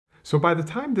So by the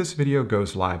time this video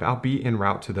goes live, I'll be en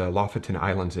route to the Lofoten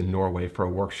Islands in Norway for a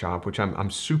workshop, which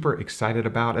I'm super excited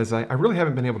about, as I really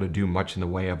haven't been able to do much in the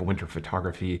way of winter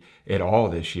photography at all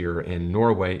this year, and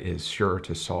Norway is sure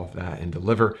to solve that and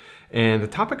deliver. And the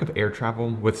topic of air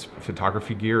travel with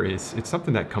photography gear it's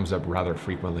something that comes up rather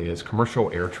frequently, as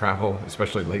commercial air travel,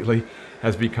 especially lately,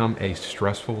 has become a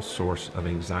stressful source of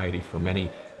anxiety for many,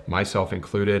 myself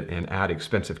included. And add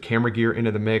expensive camera gear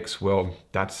into the mix, well,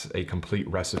 that's a complete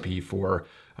recipe for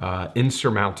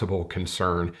insurmountable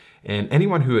concern. And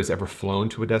anyone who has ever flown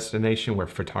to a destination where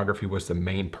photography was the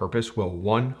main purpose will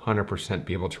 100%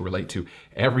 be able to relate to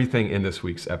everything in this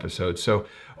week's episode. So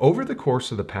over the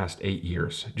course of the past 8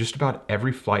 years, just about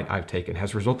every flight I've taken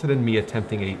has resulted in me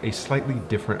attempting a slightly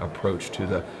different approach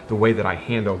to the way that I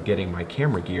handle getting my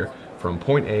camera gear from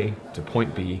point A to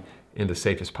point B in the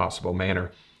safest possible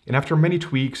manner. And after many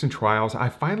tweaks and trials, I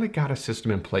finally got a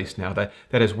system in place now that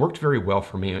has worked very well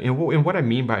for me. And what I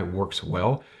mean by works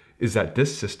well is that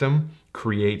this system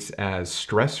creates as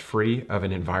stress-free of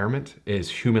an environment as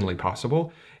humanly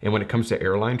possible. And when it comes to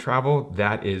airline travel,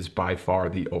 that is by far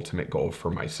the ultimate goal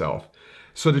for myself.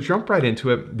 So to jump right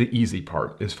into it, the easy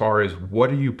part, as far as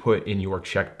what do you put in your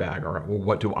checked bag, or well,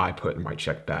 what do I put in my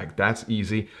checked bag? That's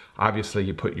easy. Obviously,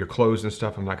 you put your clothes and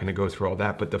stuff. I'm not gonna go through all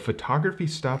that, but the photography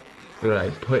stuff that I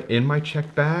put in my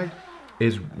checked bag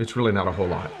it's really not a whole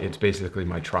lot. It's basically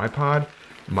my tripod,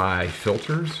 my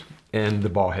filters, and the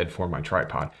ball head for my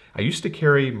tripod. I used to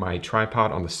carry my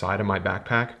tripod on the side of my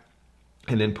backpack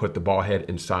and then put the ball head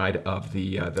inside of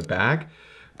the bag.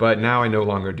 But now I no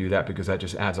longer do that because that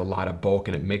just adds a lot of bulk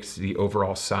and it makes the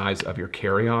overall size of your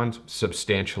carry-on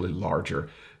substantially larger.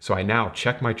 So I now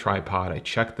check my tripod, I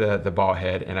check the ball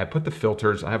head, and I put the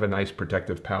filters. I have a nice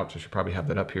protective pouch. I should probably have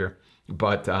that up here,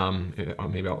 but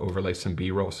maybe I'll overlay some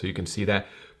B-roll so you can see that.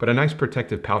 But a nice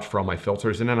protective pouch for all my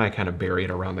filters, and then I kind of bury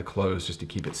it around the clothes just to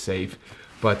keep it safe.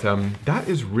 But that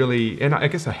is really, and I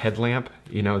guess a headlamp,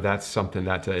 you know, that's something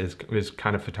that is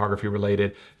kind of photography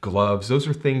related. Gloves, those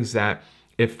are things that,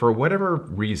 if for whatever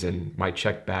reason my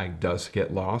checked bag does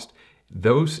get lost,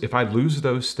 if I lose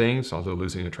those things, although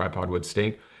losing a tripod would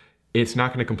stink, it's not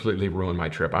going to completely ruin my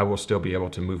trip. I will still be able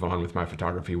to move on with my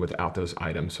photography without those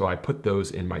items. So I put those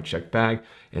in my checked bag,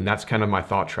 and that's kind of my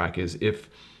thought track is, if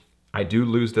I do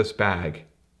lose this bag,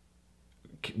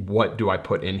 what do I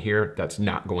put in here that's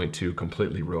not going to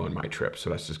completely ruin my trip?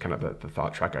 So that's just kind of the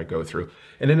thought track I go through.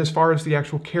 And then as far as the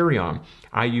actual carry-on,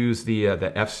 I use the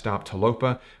f-stop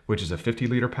Talopa, which is a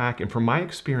 50-liter pack. And from my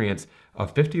experience, a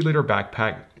 50-liter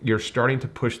backpack, you're starting to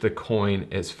push the coin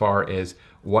as far as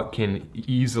what can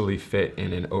easily fit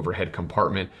in an overhead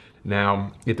compartment.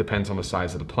 Now, it depends on the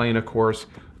size of the plane, of course,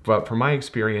 but from my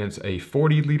experience, a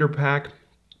 40-liter pack,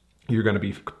 you're going to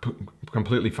be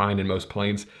completely fine in most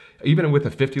planes. Even with a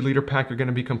 50-liter pack, you're going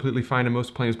to be completely fine in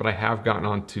most planes, but I have gotten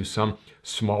onto some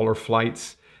smaller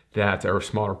flights that are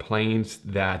smaller planes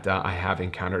that I have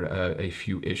encountered a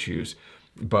few issues.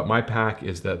 But my pack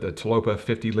is the Talopa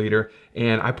 50-liter,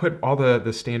 and I put all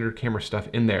the standard camera stuff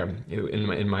in there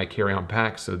in my carry-on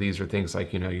pack. So these are things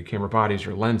like, you know, your camera bodies,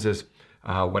 your lenses,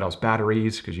 what else,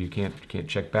 batteries, because you can't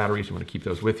check batteries. You want to keep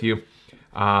those with you.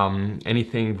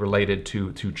 Anything related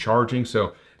to charging.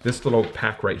 So this little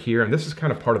pack right here, and this is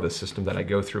kind of part of the system that I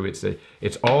go through.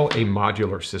 It's all a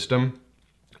modular system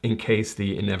in case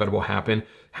the inevitable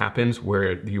happens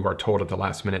where you are told at the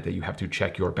last minute that you have to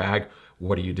check your bag.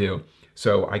 What do you do?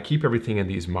 So I keep everything in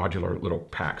these modular little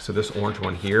packs. So this orange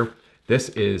one here, this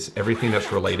is everything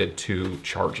that's related to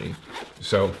charging.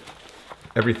 So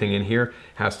everything in here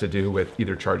has to do with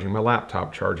either charging my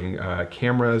laptop, charging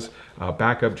cameras,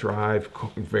 backup drive,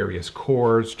 various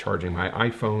cords, charging my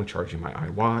iPhone, charging my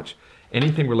iWatch.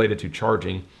 Anything related to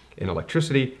charging and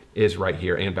electricity is right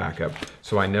here, and backup.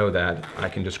 So I know that I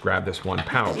can just grab this one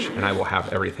pouch and I will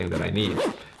have everything that I need.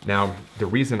 Now, the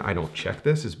reason I don't check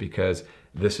this is because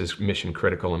this is mission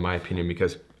critical in my opinion,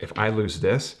 because if I lose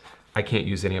this, I can't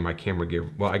use any of my camera gear.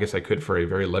 Well, I guess I could for a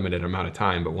very limited amount of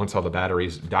time, but once all the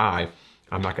batteries die,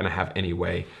 I'm not gonna have any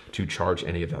way to charge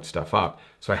any of that stuff up.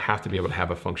 So I have to be able to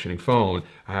have a functioning phone.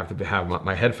 I have to have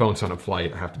my headphones on a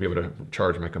flight. I have to be able to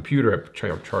charge my computer,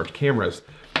 charge cameras.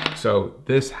 So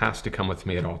this has to come with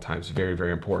me at all times. Very,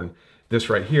 very important. This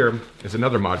right here is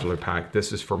another modular pack.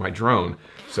 This is for my drone.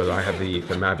 So I have the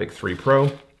Mavic 3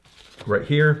 Pro right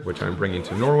here, which I'm bringing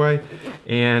to Norway.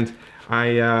 And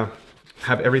I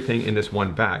have everything in this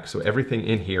one bag. So everything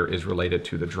in here is related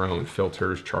to the drone.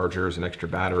 Filters, chargers, an extra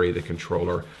battery, the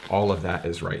controller, all of that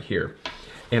is right here.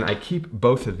 And I keep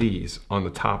both of these on the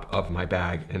top of my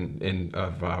bag and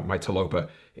of my Talopa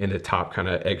in the top kind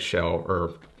of eggshell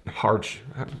or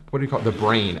what do you call it? The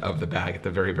brain of the bag at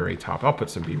the very, very top. I'll put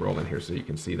some B-roll in here so you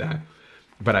can see that.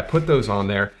 But I put those on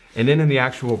there, and then in the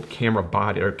actual camera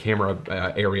body or camera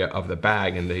area of the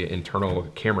bag and the internal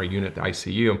camera unit, the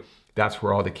ICU, that's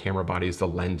where all the camera bodies, the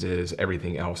lenses,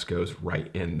 everything else goes right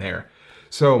in there.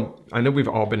 So I know we've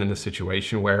all been in a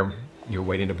situation where you're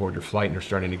waiting to board your flight and you're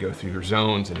starting to go through your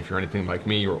zones. And if you're anything like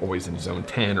me, you're always in zone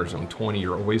 10 or zone 20,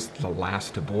 you're always the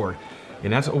last to board.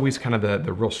 And that's always kind of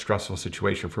the real stressful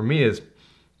situation for me. Is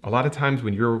a lot of times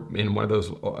when you're in one of those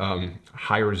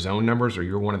higher zone numbers, or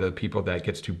you're one of the people that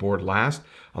gets to board last,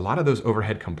 a lot of those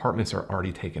overhead compartments are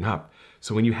already taken up.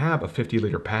 So when you have a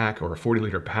 50-liter pack or a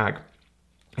 40-liter pack,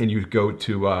 and you go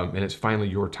to, and it's finally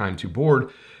your time to board,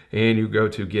 and you go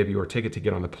to give your ticket to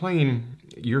get on the plane,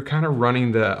 you're kind of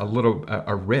running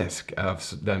a risk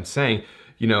of them saying,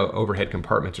 you know, overhead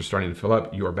compartments are starting to fill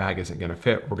up, your bag isn't gonna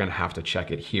fit, we're gonna have to check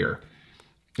it here.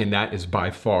 And that is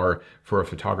by far, for a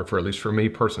photographer, at least for me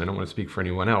personally, I don't want to speak for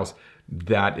anyone else,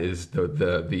 that is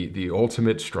the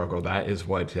ultimate struggle. That is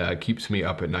what keeps me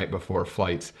up at night before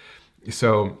flights.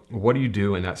 So what do you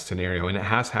do in that scenario? And it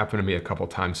has happened to me a couple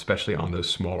times, especially on those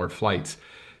smaller flights.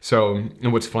 So,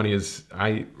 and what's funny is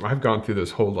I've gone through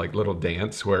this whole like little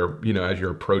dance where, you know, as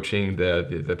you're approaching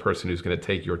the person who's going to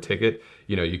take your ticket,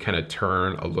 you know, you kind of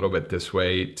turn a little bit this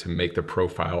way to make the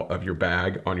profile of your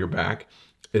bag on your back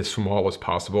as small as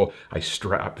possible. I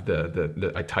strap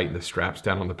I tighten the straps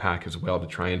down on the pack as well to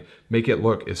try and make it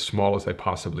look as small as I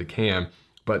possibly can,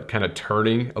 but kind of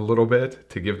turning a little bit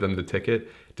to give them the ticket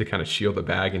to kind of shield the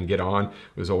bag and get on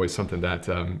was always something that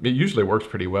it usually works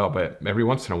pretty well, but every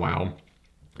once in a while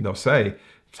they'll say,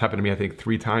 it's happened to me I think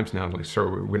 3 times now, like,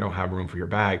 sir, we don't have room for your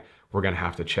bag, we're gonna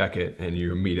have to check it. And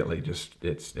you immediately just,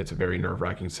 it's a very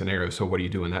nerve-wracking scenario. So what do you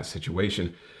do in that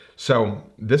situation? So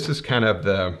this is kind of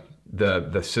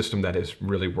the system that has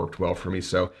really worked well for me.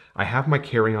 So I have my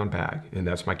carry-on bag, and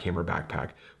that's my camera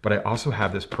backpack, but I also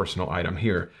have this personal item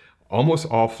here. Almost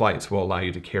all flights will allow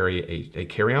you to carry a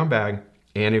carry-on bag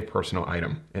and a personal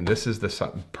item. And this is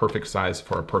the perfect size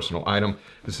for a personal item.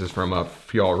 This is from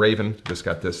Fjallraven. Just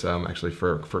got this actually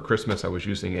for Christmas. I was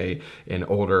using an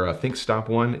older ThinkStop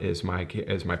one as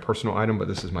my personal item, but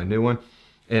this is my new one.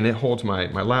 And it holds my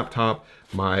laptop,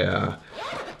 my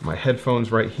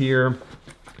headphones right here,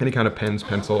 any kind of pens,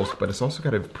 pencils, but it's also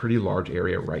got a pretty large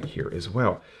area right here as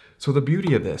well. So the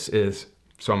beauty of this is,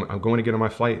 so I'm going to get on my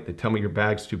flight. They tell me your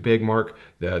bag's too big, Mark.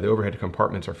 The overhead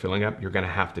compartments are filling up. You're gonna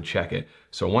have to check it.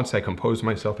 So once I composed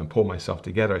myself and pulled myself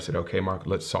together, I said, okay, Mark,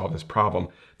 let's solve this problem.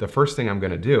 The first thing I'm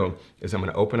gonna do is I'm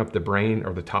gonna open up the brain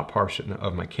or the top portion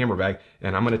of my camera bag,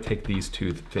 and I'm gonna take these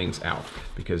 2 things out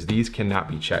because these cannot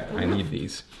be checked. I need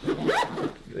these.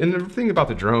 And the thing about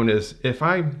the drone is if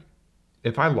I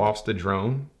lost the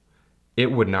drone, it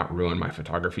would not ruin my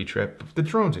photography trip. The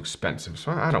drone's expensive,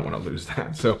 so I don't want to lose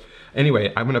that. So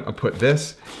anyway, I'm gonna put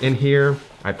this in here,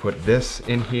 I put this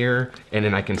in here, and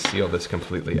then I can seal this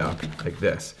completely up like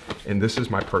this. And this is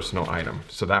my personal item.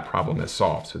 So that problem is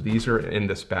solved. So these are in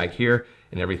this bag here,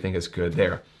 and everything is good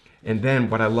there. And then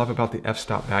what I love about the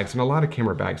f-stop bags, and a lot of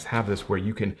camera bags have this, where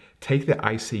you can take the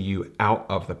ICU out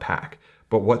of the pack.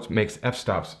 But what makes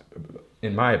f-stops,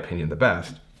 in my opinion, the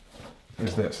best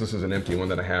is this. This is an empty one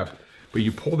that I have. But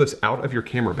you pull this out of your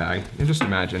camera bag, and just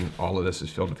imagine all of this is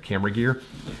filled with camera gear.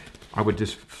 I would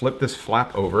just flip this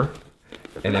flap over,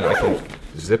 and then I can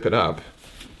zip it up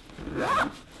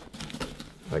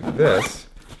like this,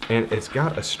 and it's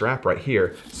got a strap right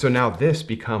here. So now this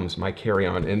becomes my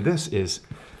carry-on, and this is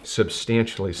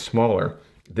substantially smaller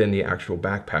than the actual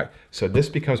backpack. So this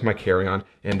becomes my carry-on,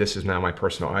 and this is now my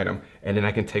personal item. And then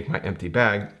I can take my empty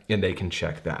bag, and they can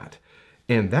check that.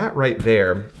 And that right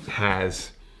there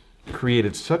has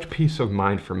created such peace of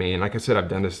mind for me. And like I said, I've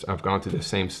done this, I've gone through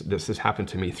this has happened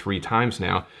to me 3 times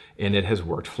now, and it has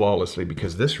worked flawlessly,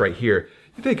 because this right here,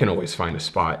 they can always find a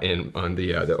spot on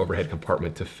the overhead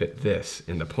compartment to fit this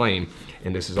in the plane.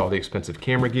 And this is all the expensive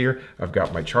camera gear. I've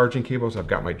got my charging cables, I've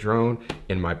got my drone,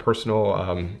 and my personal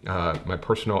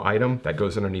item that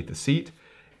goes underneath the seat.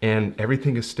 And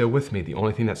everything is still with me. The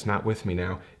only thing that's not with me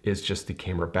now is just the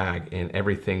camera bag, and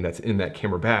everything that's in that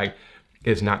camera bag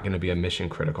is not going to be a mission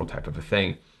critical type of a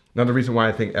thing. Now, the reason why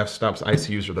I think f-stops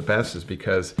ICUs are the best is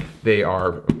because they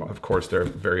are, of course,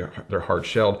 they're hard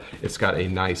shelled. It's got a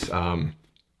nice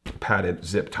padded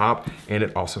zip top, and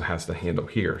it also has the handle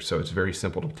here. So it's very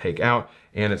simple to take out,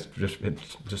 and it's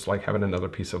just like having another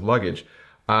piece of luggage.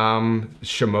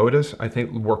 Shimoda's, I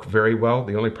think, work very well.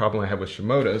 The only problem I have with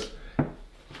Shimoda's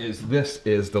is this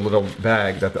is the little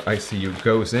bag that the ICU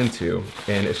goes into,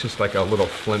 and it's just like a little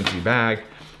flimsy bag.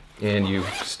 And you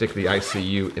stick the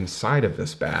ICU inside of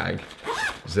this bag,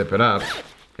 zip it up,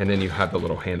 and then you have the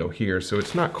little handle here. So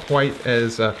it's not quite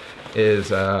as, I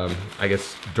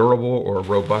guess, durable or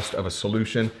robust of a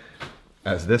solution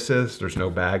as this is. There's no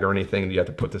bag or anything you have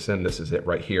to put this in. This is it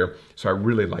right here. So I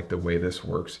really like the way this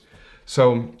works.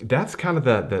 So that's kind of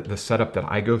the setup that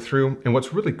I go through. And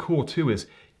what's really cool too is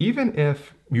even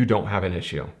if you don't have an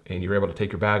issue and you're able to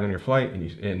take your bag on your flight,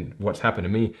 and what's happened to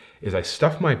me is I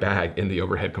stuffed my bag in the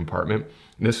overhead compartment.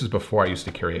 And this is before I used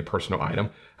to carry a personal item.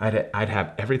 I'd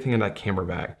have everything in that camera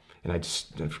bag, and I'd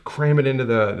just cram it into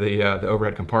the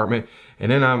overhead compartment.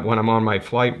 And then when I'm on my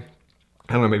flight,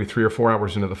 I don't know, maybe 3 or 4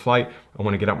 hours into the flight, I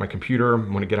want to get out my computer, I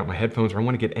want to get out my headphones, or I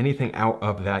want to get anything out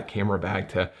of that camera bag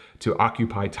to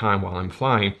occupy time while I'm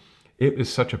flying. It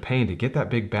is such a pain to get that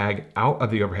big bag out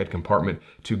of the overhead compartment,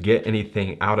 to get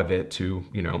anything out of it to,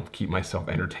 you know, keep myself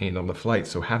entertained on the flight.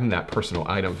 So having that personal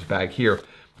items bag here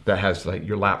that has like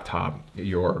your laptop,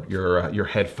 your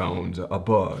headphones, a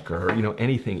book, or, you know,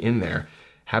 anything in there,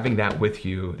 having that with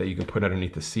you that you can put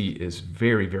underneath the seat is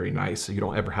very, very nice. So you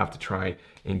don't ever have to try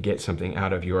and get something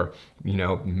out of your, you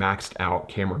know, maxed out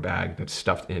camera bag that's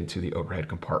stuffed into the overhead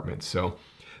compartment. So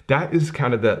that is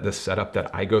kind of the setup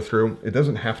that I go through. It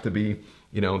doesn't have to be,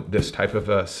 you know, this type of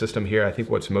a system here. I think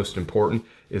what's most important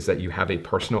is that you have a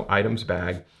personal items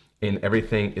bag and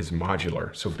everything is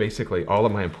modular. So basically all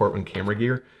of my important camera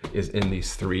gear is in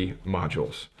these 3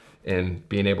 modules, and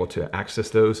being able to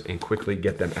access those and quickly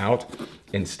get them out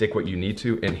and stick what you need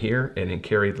to in here and then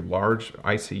carry the large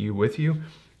ICU with you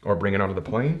or bring it onto the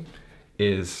plane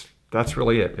that's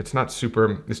really it. It's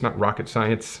not rocket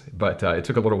science, but it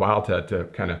took a little while to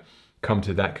kind of come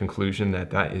to that conclusion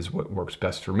that is what works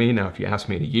best for me. Now, if you ask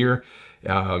me in a year,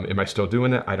 am I still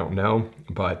doing it? I don't know,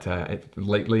 but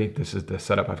lately this is the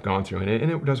setup I've gone through, and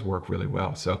it does work really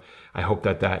well. So I hope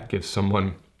that gives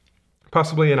someone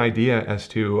possibly an idea as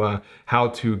to how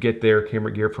to get their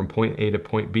camera gear from point A to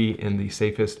point B in the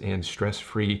safest and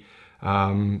stress-free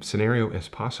scenario as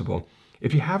possible.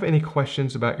 If you have any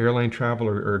questions about airline travel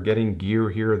or getting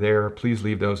gear here or there, please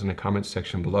leave those in the comments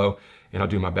section below, and I'll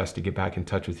do my best to get back in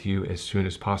touch with you as soon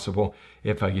as possible.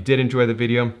 If you did enjoy the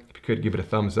video, if you could give it a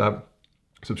thumbs up,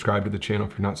 subscribe to the channel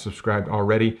if you're not subscribed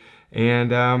already,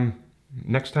 and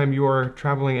next time you are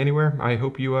traveling anywhere, I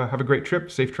hope you have a great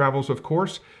trip, safe travels of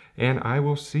course, and I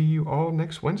will see you all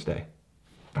next Wednesday.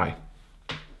 Bye.